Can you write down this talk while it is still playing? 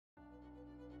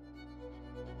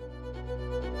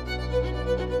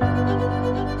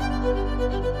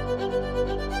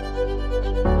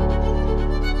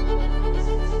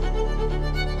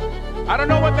don't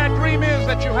know what that dream is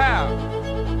that you have.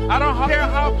 I don't care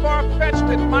how far-fetched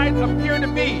it might appear to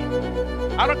be.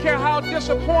 I don't care how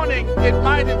disappointing it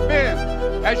might have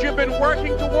been as you've been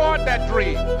working toward that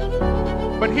dream.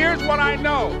 But here's what I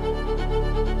know,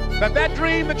 that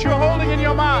dream that you're holding in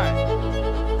your mind,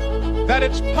 that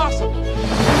it's possible.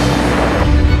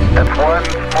 It's one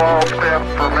small step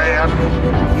for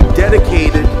man. You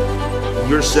dedicated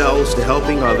yourselves to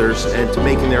helping others and to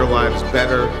making their lives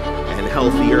better and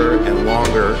healthier and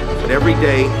longer. But every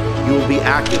day you will be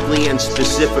actively and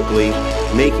specifically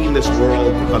making this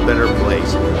world a better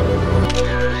place.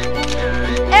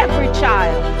 Every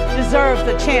child deserves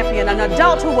a champion, an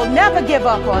adult who will never give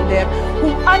up on them, who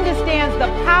understands the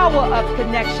power of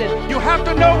connection. You have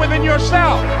to know within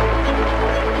yourself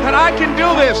that I can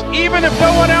do this. Even if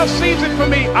no one else sees it for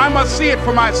me, I must see it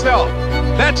for myself.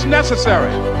 That's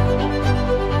necessary.